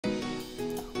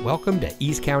Welcome to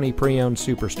East County Pre-Owned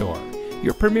Superstore,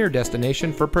 your premier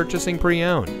destination for purchasing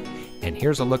pre-owned. And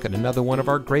here's a look at another one of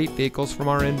our great vehicles from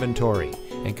our inventory,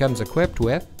 and comes equipped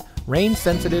with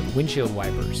rain-sensitive windshield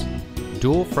wipers,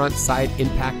 dual front side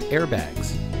impact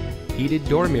airbags, heated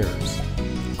door mirrors,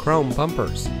 chrome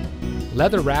bumpers,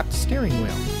 leather-wrapped steering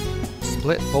wheel,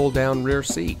 split fold-down rear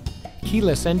seat,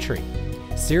 keyless entry,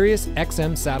 Sirius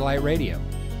XM satellite radio,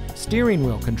 steering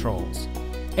wheel controls,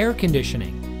 air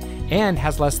conditioning, and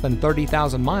has less than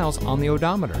 30,000 miles on the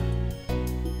odometer.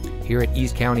 Here at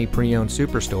East County Pre-Owned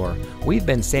Superstore, we've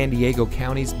been San Diego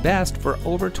County's best for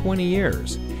over 20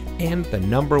 years and the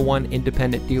 #1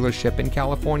 independent dealership in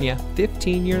California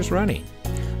 15 years running.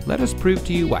 Let us prove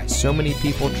to you why so many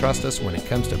people trust us when it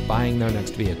comes to buying their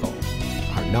next vehicle.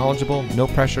 Our knowledgeable,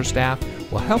 no-pressure staff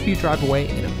will help you drive away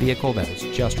in a vehicle that is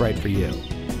just right for you.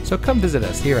 So come visit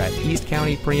us here at East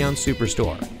County Pre-Owned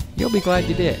Superstore. You'll be glad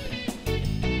you did.